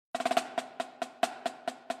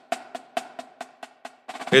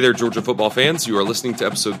Hey there, Georgia football fans. You are listening to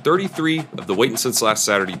episode 33 of the Waiting Since Last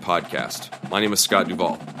Saturday podcast. My name is Scott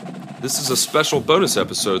Duvall. This is a special bonus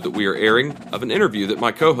episode that we are airing of an interview that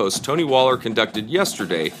my co-host Tony Waller conducted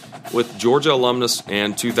yesterday with Georgia alumnus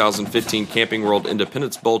and 2015 Camping World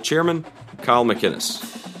Independence Bowl chairman Kyle McInnes.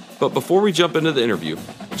 But before we jump into the interview,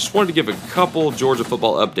 I just wanted to give a couple Georgia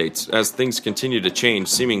football updates as things continue to change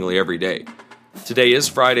seemingly every day. Today is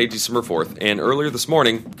Friday, December 4th, and earlier this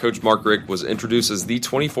morning, Coach Mark Richt was introduced as the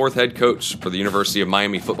 24th head coach for the University of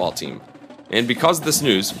Miami football team. And because of this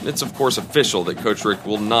news, it's of course official that Coach Richt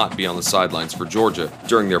will not be on the sidelines for Georgia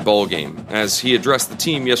during their bowl game, as he addressed the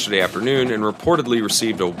team yesterday afternoon and reportedly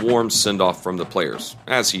received a warm send-off from the players,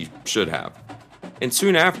 as he should have. And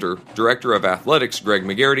soon after, Director of Athletics Greg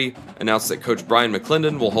McGarity announced that Coach Brian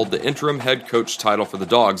McClendon will hold the interim head coach title for the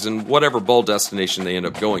Dogs in whatever bowl destination they end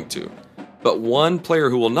up going to. But one player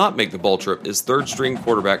who will not make the bowl trip is third-string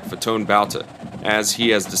quarterback Fatone Bauta, as he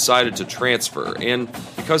has decided to transfer, and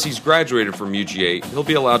because he's graduated from UGA, he'll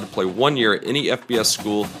be allowed to play 1 year at any FBS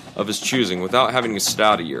school of his choosing without having to sit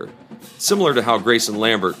out a year, similar to how Grayson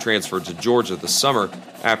Lambert transferred to Georgia this summer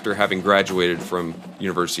after having graduated from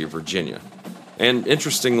University of Virginia. And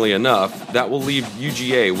interestingly enough, that will leave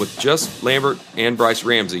UGA with just Lambert and Bryce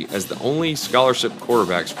Ramsey as the only scholarship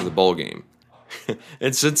quarterbacks for the bowl game.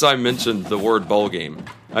 And since I mentioned the word bowl game,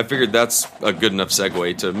 I figured that's a good enough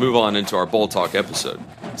segue to move on into our Bowl Talk episode.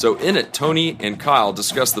 So in it, Tony and Kyle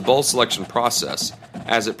discuss the bowl selection process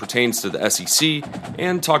as it pertains to the SEC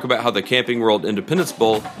and talk about how the Camping World Independence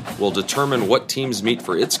Bowl will determine what teams meet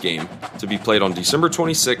for its game to be played on December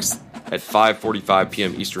 26th at 5:45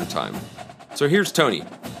 p.m. Eastern Time. So here's Tony.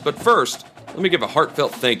 But first, let me give a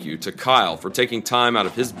heartfelt thank you to Kyle for taking time out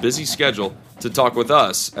of his busy schedule to talk with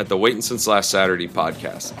us at the Waiting Since Last Saturday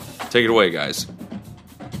podcast. Take it away, guys.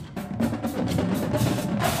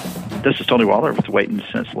 This is Tony Waller with the Waiting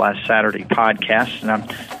Since Last Saturday podcast, and I'm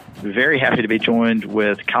very happy to be joined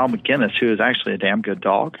with Kyle McInnes, who is actually a damn good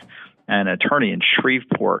dog, an attorney in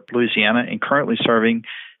Shreveport, Louisiana, and currently serving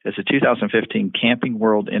as the 2015 Camping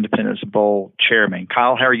World Independence Bowl chairman.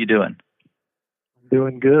 Kyle, how are you doing?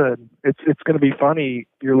 Doing good. It's going to be funny,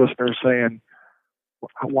 your listeners saying,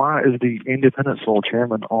 why is the Independence Bowl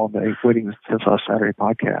chairman on the Waiting Since Last Saturday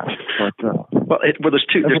podcast? But there's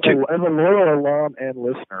two. As a loyal alum and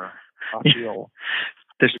listener, I feel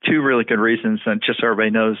there's two really good reasons, and just so everybody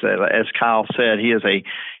knows that, as Kyle said, he is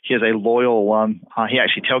a loyal alum. He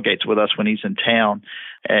actually tailgates with us when he's in town,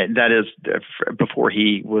 and that is before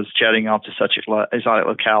he was jetting off to such exotic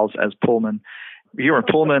locales as Pullman. You were in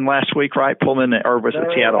Pullman last week, right? Pullman, or was it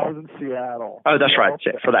Seattle? I was in Seattle. Oh, that's right,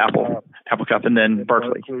 for the Apple Cup, and then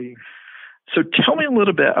Berkeley. So tell me a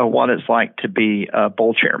little bit of what it's like to be a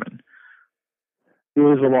bowl chairman. It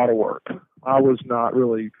was a lot of work. I was not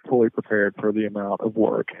really fully prepared for the amount of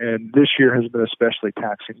work. And this year has been especially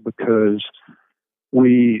taxing because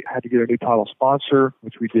we had to get a new title sponsor,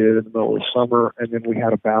 which we did in the middle of the summer, and then we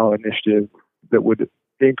had a ballot initiative that would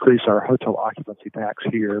increase our hotel occupancy tax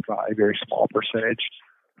here by a very small percentage.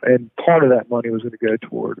 And part of that money was going to go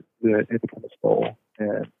toward the Independence Bowl.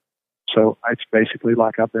 And so it's basically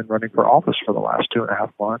like I've been running for office for the last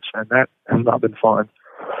 2.5 months, and that has not been fun.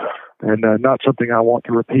 And not something I want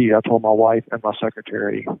to repeat. I told my wife and my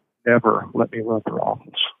secretary, never let me run for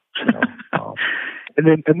office. And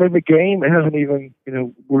then the game hasn't even,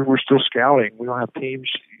 we're still scouting. We don't have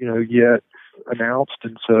teams, yet announced.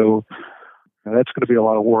 And so that's going to be a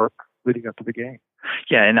lot of work leading up to the game.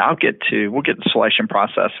 Yeah, and we'll get the selection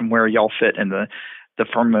process and where y'all fit in the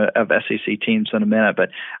firm of SEC teams in a minute. But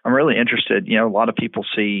I'm really interested. A lot of people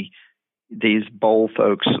see these bowl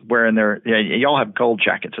folks wearing y'all have gold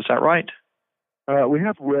jackets. Is that right? We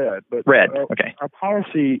have red. But red, okay. Our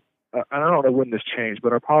policy, and I don't know when this changed,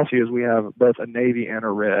 but our policy is we have both a navy and a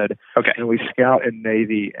red. Okay. And we scout in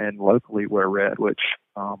navy and locally wear red, which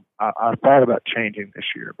I thought about changing this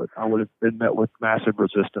year, but I would have been met with massive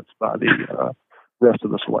resistance by the rest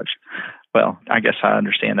of the selection. Well, I guess I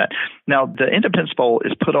understand that. Now, the Independence Bowl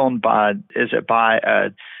is put on by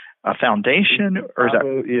a foundation, or is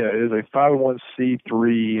that? Yeah, it is a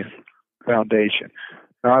 501c3 foundation,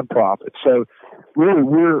 nonprofit. So really,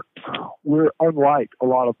 we're unlike a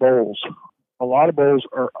lot of bowls. A lot of bowls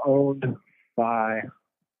are owned by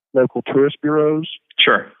local tourist bureaus.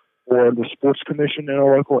 Sure. Or the sports commission in a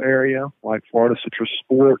local area, like Florida Citrus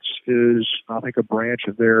Sports is, I think, a branch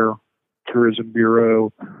of their tourism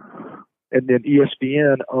bureau. And then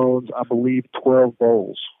ESPN owns, I believe, 12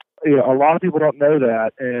 bowls. A lot of people don't know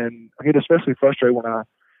that, and I get especially frustrated when I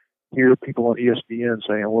hear people on ESPN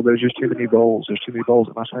saying, well, there's just too many bowls. There's too many bowls.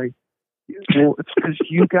 And I say, well, it's because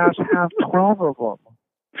you guys have 12 of them,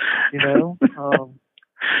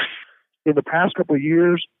 In the past couple of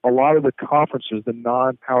years, a lot of the conferences, the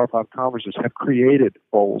non-Power 5 conferences, have created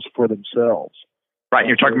bowls for themselves. Right,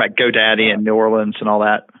 you're talking about GoDaddy and New Orleans and all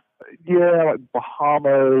that? Yeah, like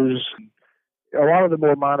Bahamas. A lot of the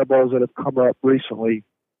more minor bowls that have come up recently,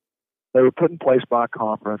 they were put in place by a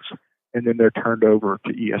conference, and then they're turned over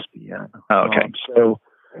to ESPN. Oh, okay. So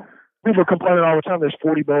people are complaining all the time, there's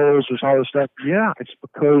 40 bowls, there's all this stuff. Yeah, it's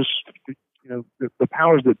because the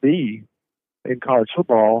powers that be in college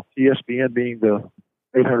football, ESPN being the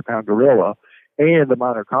 800-pound gorilla, and the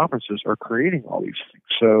minor conferences are creating all these things.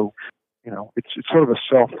 So, it's sort of a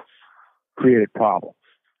self-created problem.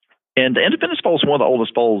 And the Independence Bowl is one of the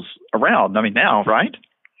oldest bowls around. I mean, now, right?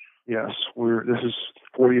 Yes, this is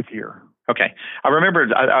 40th year. Okay. I remember,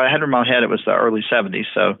 I had in my head it was the early 70s.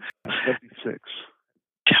 So 76.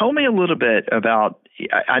 Tell me a little bit about,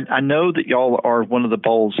 I know that y'all are one of the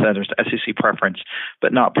bowls that is SEC preference,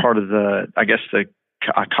 but not part of the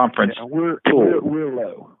conference. Yeah, we're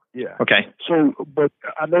low. Yeah. Okay. So, but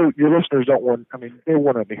I know your listeners they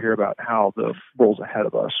want to hear about how the bowls ahead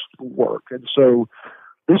of us work. And so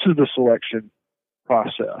this is the selection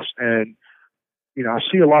process. And, I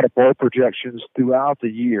see a lot of bowl projections throughout the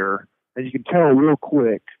year, and you can tell real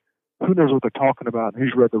quick who knows what they're talking about, and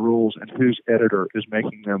who's read the rules, and whose editor is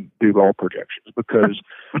making them do bowl projections. Because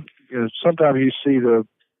sometimes you see the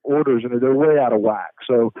orders and they're way out of whack.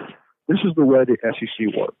 So this is the way the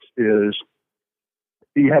SEC works: is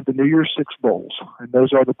you have the New Year's Six bowls, and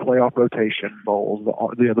those are the playoff rotation bowls,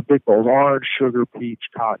 the big bowls: Orange, Sugar, Peach,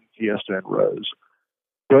 Cotton, Fiesta, and Rose.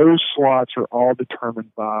 Those slots are all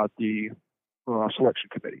determined by the selection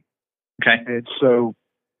committee. Okay. And so,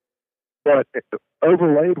 but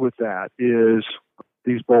overlaid with that is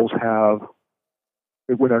these bowls have,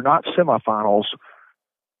 when they're not semifinals,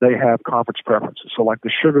 they have conference preferences. So like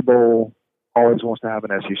the Sugar Bowl always wants to have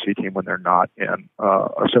an SEC team when they're not in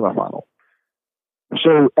a semifinal.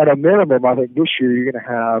 So at a minimum, I think this year you're going to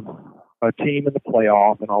have a team in the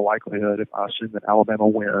playoff in all likelihood, if I assume that Alabama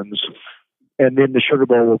wins. And then the Sugar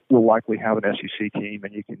Bowl will likely have an SEC team,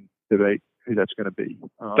 and you can debate who that's going to be.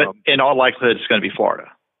 But in all likelihood, it's going to be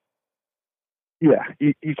Florida. Yeah,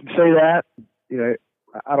 you can say that.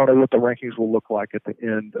 I don't know what the rankings will look like at the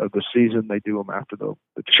end of the season. They do them after the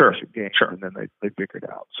championship game, and then they figure it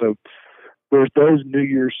out. So there's those New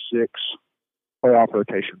Year's Six playoff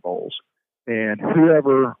rotation bowls. And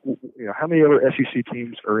whoever, how many other SEC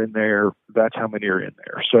teams are in there, that's how many are in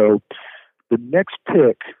there. So the next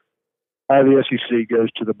pick out of the SEC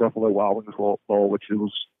goes to the Buffalo Wild Wings Bowl, which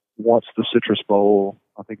was once the Citrus Bowl.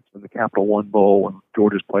 I think it's been the Capital One Bowl when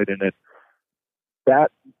Georgia's played in it.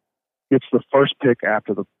 That gets the first pick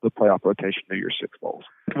after the playoff rotation New Year's Six bowls.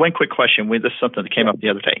 One quick question. This is something that came up the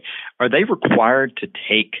other day. Are they required to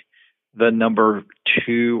take the number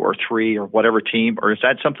 2 or 3 or whatever team, or is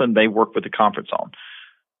that something they work with the conference on?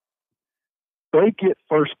 They get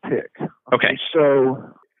first pick. Okay.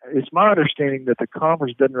 So it's my understanding that the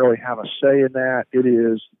conference doesn't really have a say in that. It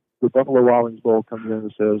is the Buffalo Wild Wings Bowl comes in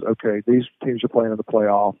and says, okay, these teams are playing in the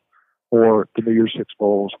playoff or the New Year's Six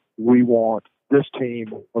bowls. We want this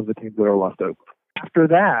team of the teams that are left over. After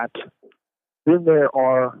that, then there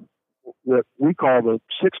are what we call the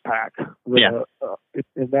six-pack.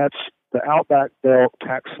 And that's the Outback, Belk,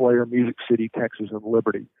 Tax Slayer, Music City, Texas, and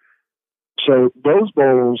Liberty. So those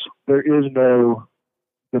bowls, there is no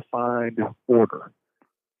defined order.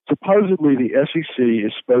 Supposedly, the SEC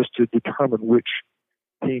is supposed to determine which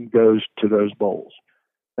team goes to those bowls.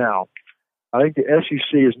 Now, I think the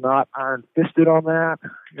SEC is not iron-fisted on that.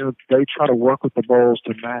 They try to work with the bowls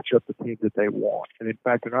to match up the teams that they want. And in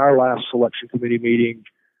fact, in our last selection committee meeting,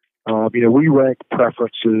 we ranked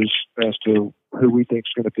preferences as to who we think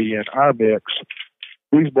is going to be in our mix.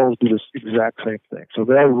 These bowls do this exact same thing. So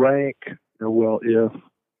they'll rank, if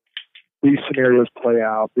these scenarios play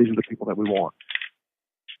out, these are the people that we want.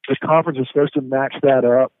 The conference is supposed to match that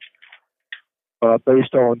up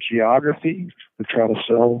based on geography to try to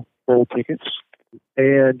sell bowl tickets,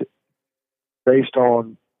 and based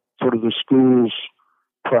on sort of the school's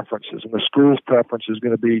preferences. And the school's preference is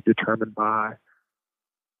going to be determined by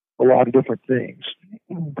a lot of different things.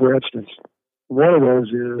 For instance, one of those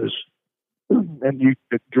is, and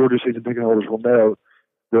Georgia season ticket holders will know,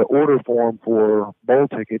 the order form for bowl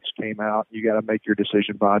tickets came out. You got to make your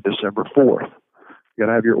decision by December 4th. You got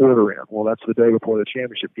to have your order in. Well, that's the day before the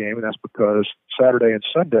championship game, and that's because Saturday and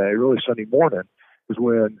Sunday, really Sunday morning, is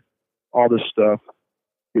when all this stuff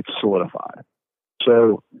gets solidified.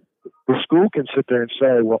 So the school can sit there and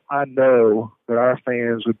say, well, I know that our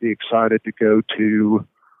fans would be excited to go to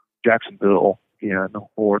Jacksonville again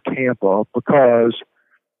or Tampa because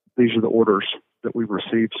these are the orders that we've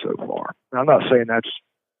received so far. Now, I'm not saying that's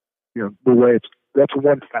the way that's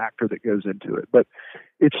one factor that goes into it. But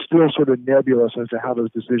it's still sort of nebulous as to how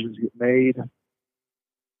those decisions get made.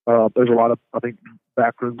 There's a lot of, I think,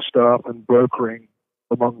 backroom stuff and brokering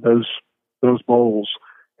among those bowls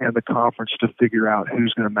and the conference to figure out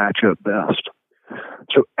who's going to match up best.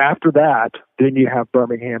 So after that, then you have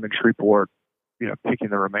Birmingham and Shreveport, picking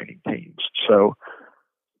the remaining teams. So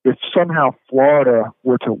if somehow Florida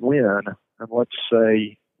were to win, and let's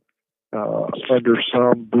say under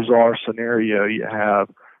some bizarre scenario you have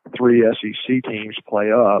 3 SEC teams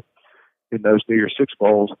play up in those New Year's Six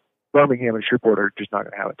bowls, Birmingham and Shreveport are just not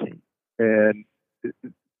going to have a team. And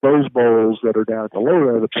those bowls that are down at the lower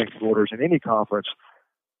end of the pecking orders in any conference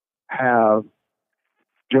have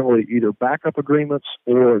generally either backup agreements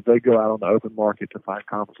or they go out on the open market to find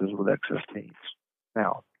conferences with excess teams.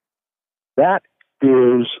 Now, that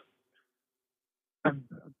is,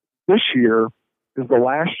 this year is the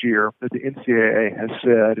last year that the NCAA has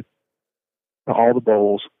said to all the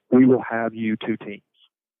bowls, we will have you 2 teams.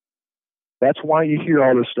 That's why you hear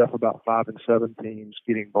all this stuff about 5 and 7 teams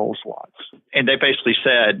getting bowl slots. And they basically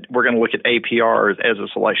said, we're going to look at APR as a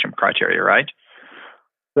selection criteria, right?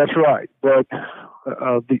 That's right. But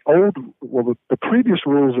the previous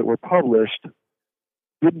rules that were published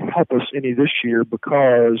didn't help us any this year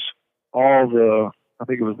because I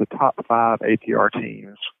think it was the top 5 APR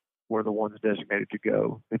teams were the ones designated to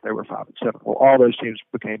go if they were 5 and 7. Well, all those teams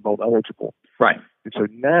became bowl eligible. Right. And so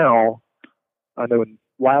now, I know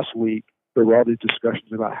last week, there were all these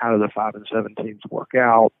discussions about how do the 5 and 7 teams work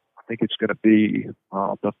out. I think it's going to be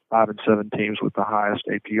the 5 and 7 teams with the highest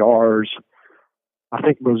APRs. I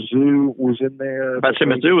think Mizzou was in there. I'd say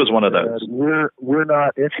Mizzou was one of those. We're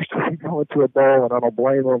not interested in going to a bowl, and I don't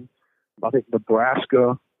blame them. I think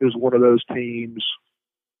Nebraska is one of those teams.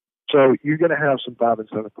 So you're going to have some 5 and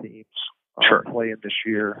 7 teams playing this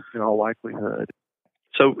year in all likelihood.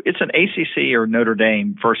 So it's an ACC or Notre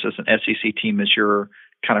Dame versus an SEC team as your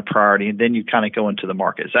kind of priority, and then you kind of go into the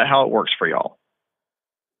market. Is that how it works for y'all?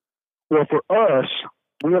 Well, for us,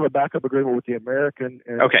 we have a backup agreement with the American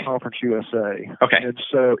and Conference USA. Okay. And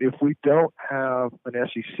so if we don't have an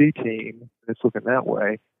SEC team, and it's looking that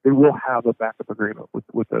way, then we'll have a backup agreement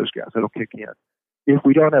with those guys. It'll kick in. If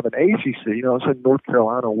we don't have an ACC, let's say North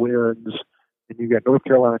Carolina wins, and you got North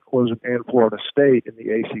Carolina, Clemson, and Florida State in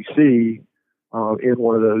the ACC in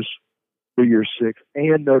one of those New Year's Six,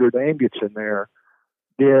 and Notre Dame gets in there,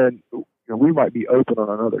 then we might be open on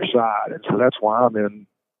another side. And so that's why I'm in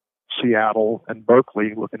Seattle and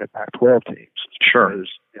Berkeley looking at Pac-12 teams. Sure. Because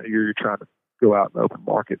you're trying to go out in the open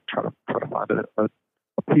market, try to find an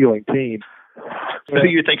appealing team. So who are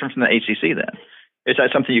you thinking from the ACC then? Is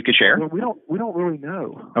that something you could share? Well, we don't really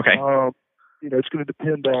know. Okay. It's going to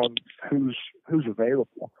depend on who's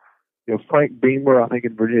available. Frank Beamer, I think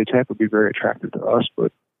in Virginia Tech would be very attractive to us,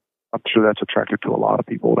 but I'm sure that's attractive to a lot of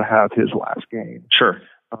people to have his last game. Sure.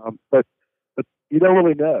 But you don't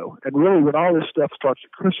really know. And really, when all this stuff starts to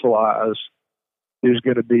crystallize, is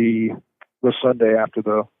going to be the Sunday after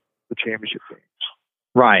the championship games.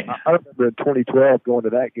 Right. I remember in 2012 going to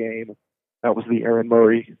that game. That was the Aaron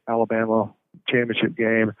Murray, Alabama championship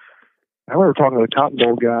game. I remember talking to the Cotton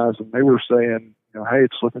Bowl guys, and they were saying, hey,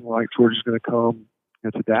 it's looking like Georgia's going to come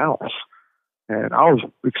to Dallas. And I was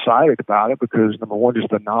excited about it because, number one, just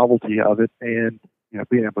the novelty of it and,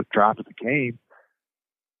 being able to drive to the game.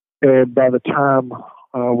 And by the time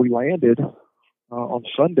we landed on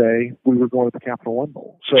Sunday, we were going to the Capital One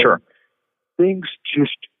Bowl. So things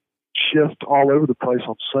just shift all over the place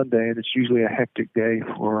on Sunday, and it's usually a hectic day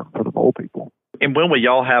for the bowl people. And when will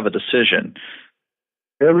y'all have a decision?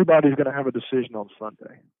 Everybody's going to have a decision on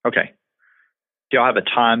Sunday. Okay. Do y'all have a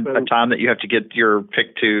time that you have to get your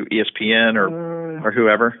pick to ESPN or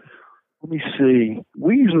whoever? Let me see.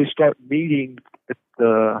 We usually start meeting at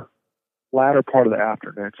the latter part of the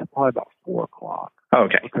afternoon, so probably about 4 o'clock.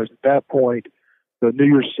 Okay. Because at that point, the New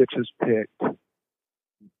Year's Six is picked,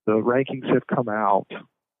 the rankings have come out,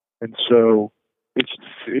 and so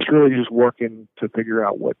it's really just working to figure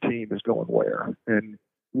out what team is going where and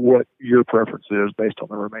what your preference is based on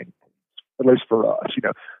the remaining teams. At least for us,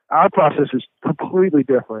 our process is completely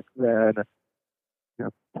different than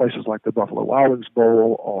places like the Buffalo Wild Wings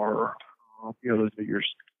Bowl or those New Year's.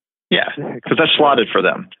 Yeah, because that's slotted for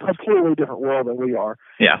them. Completely different world than we are.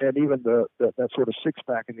 Yeah, and even that sort of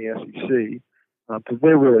six-pack in the SEC, because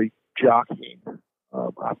they're really jockeying,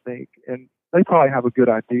 I think, and they probably have a good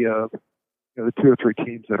idea of the 2 or 3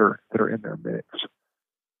 teams that are in their mix.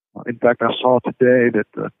 In fact, I saw today that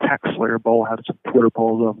the Tax Slayer Bowl had some Twitter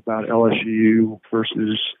polls up about LSU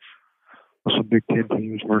versus some Big Ten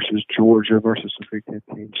teams versus Georgia versus some Big Ten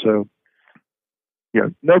teams. So,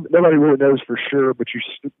 nobody really knows for sure, but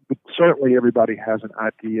certainly everybody has an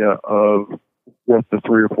idea of what the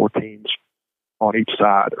 3 or 4 teams on each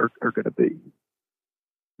side are going to be.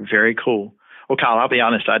 Very cool. Well, Kyle, I'll be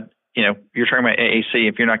honest. You're talking about AAC.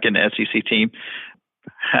 If you're not getting an SEC team,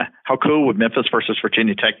 how cool would Memphis versus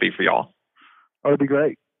Virginia Tech be for y'all? Oh, it'd be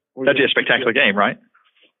great. That'd be a spectacular game, right?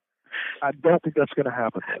 I don't think that's going to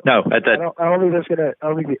happen. No, I don't think that's going to. I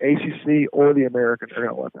don't think the ACC or the Americans are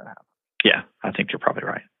going to let that happen. Yeah, I think you're probably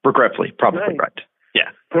right. Regretfully, probably right.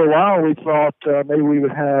 Yeah. For a while, we thought maybe we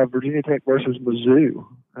would have Virginia Tech versus Mizzou,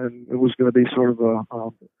 and it was going to be sort of a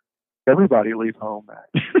everybody leave home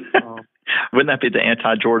match. Wouldn't that be the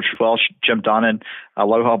anti-George Welsh, Jim Donnan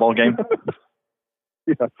Aloha Bowl game?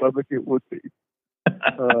 Yes, I think it would be.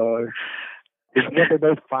 Isn't they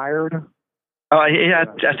both fired? Yeah,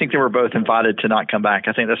 I think they were both invited to not come back.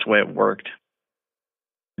 I think that's the way it worked.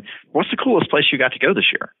 What's the coolest place you got to go this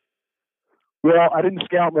year? Well, I didn't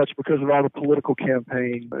scout much because of all the political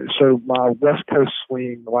campaign. So my West Coast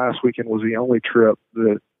swing last weekend was the only trip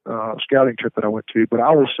scouting trip that I went to. But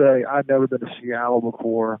I will say I'd never been to Seattle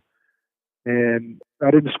before, and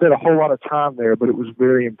I didn't spend a whole lot of time there, but it was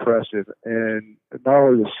very impressive. And not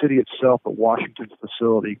only the city itself, but Washington's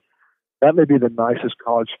facility. That may be the nicest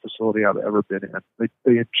college facility I've ever been in.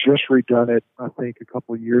 They had just redone it, I think, a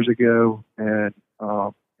couple of years ago, and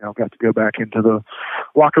got to go back into the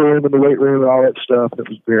locker room and the weight room and all that stuff. It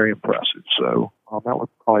was very impressive. So that would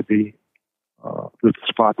probably be the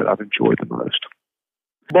spot that I've enjoyed the most.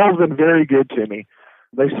 The ball's been very good to me.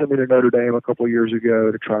 They sent me to Notre Dame a couple of years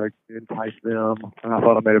ago to try to entice them, and I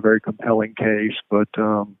thought I made a very compelling case, but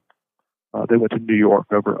they went to New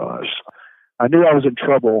York over us. I knew I was in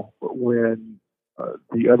trouble when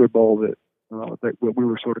the other bowl that we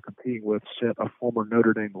were sort of competing with sent a former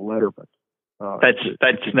Notre Dame letterman.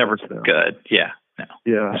 That's never good. Yeah. No.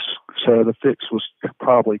 Yes. So the fix was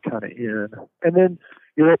probably kind of in. And then,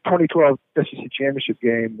 2012 SEC championship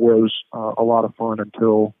game was a lot of fun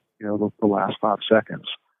until, the last 5 seconds.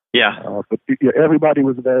 Yeah. But everybody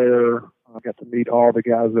was there. I got to meet all the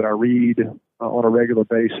guys that I read on a regular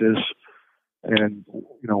basis. And,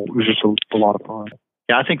 it was just a lot of fun.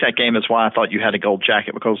 Yeah, I think that game is why I thought you had a gold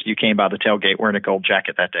jacket, because you came by the tailgate wearing a gold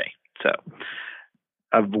jacket that day. So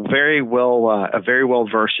a very well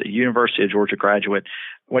versed University of Georgia graduate,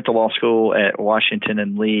 went to law school at Washington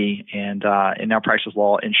and Lee, and now practices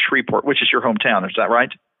law in Shreveport, which is your hometown. Is that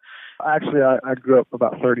right? Actually, I grew up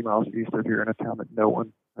about 30 miles east of here in a town that no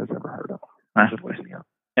one has ever heard of.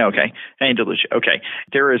 Okay. And Delucia. Okay.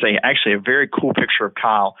 There is actually a very cool picture of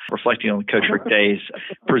Kyle reflecting on Coach Richt days,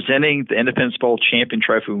 presenting the Independence Bowl champion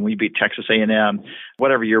trophy when we beat Texas A&M.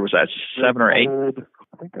 Whatever year was that? 7 or 8? I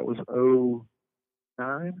think that was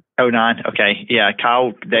 09. 09. Okay. Yeah.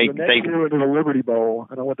 Kyle, they went to the Liberty Bowl,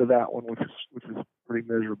 and I went to that one, which is pretty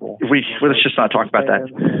miserable. Let's just not talk about that.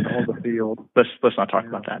 On the field. Let's not talk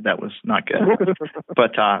about that. That was not good.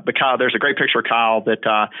 But Kyle, there's a great picture of Kyle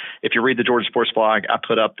that if you read the Georgia Sports blog, I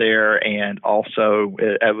put up there, and also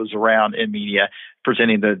it was around in media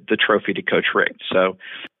presenting the trophy to Coach Richt. So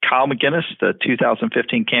Kyle McGinnis, the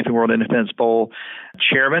 2015 Camping World Independence Bowl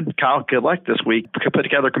chairman. Kyle, good luck this week. Put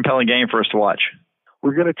together a compelling game for us to watch.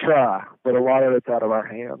 We're going to try, but a lot of it's out of our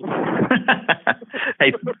hands.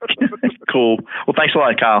 Hey, cool. Well, thanks a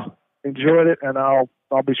lot, Kyle. Enjoyed it, and I'll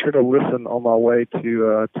be sure to listen on my way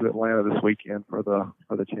to Atlanta this weekend for the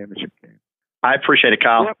championship game. I appreciate it,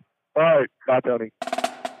 Kyle. Yep. All right. Bye, Tony.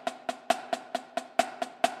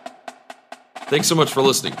 Thanks so much for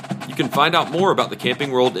listening. You can find out more about the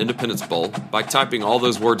Camping World Independence Bowl by typing all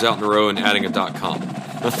those words out in a row and adding a .com.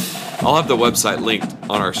 I'll have the website linked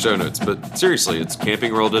on our show notes, but seriously, it's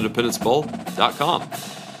campingworldindependencebowl.com.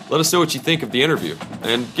 Let us know what you think of the interview,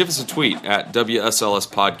 and give us a tweet at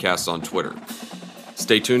WSLS Podcast on Twitter.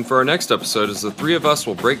 Stay tuned for our next episode, as the three of us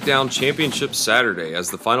will break down Championship Saturday, as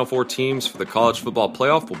the Final Four teams for the college football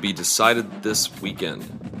playoff will be decided this weekend.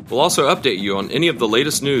 We'll also update you on any of the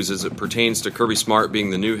latest news as it pertains to Kirby Smart being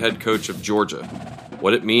the new head coach of Georgia,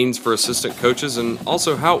 what it means for assistant coaches, and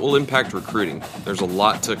also how it will impact recruiting. There's a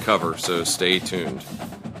lot to cover, so stay tuned.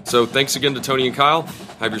 So thanks again to Tony and Kyle.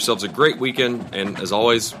 Have yourselves a great weekend, and as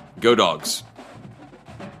always, go Dogs.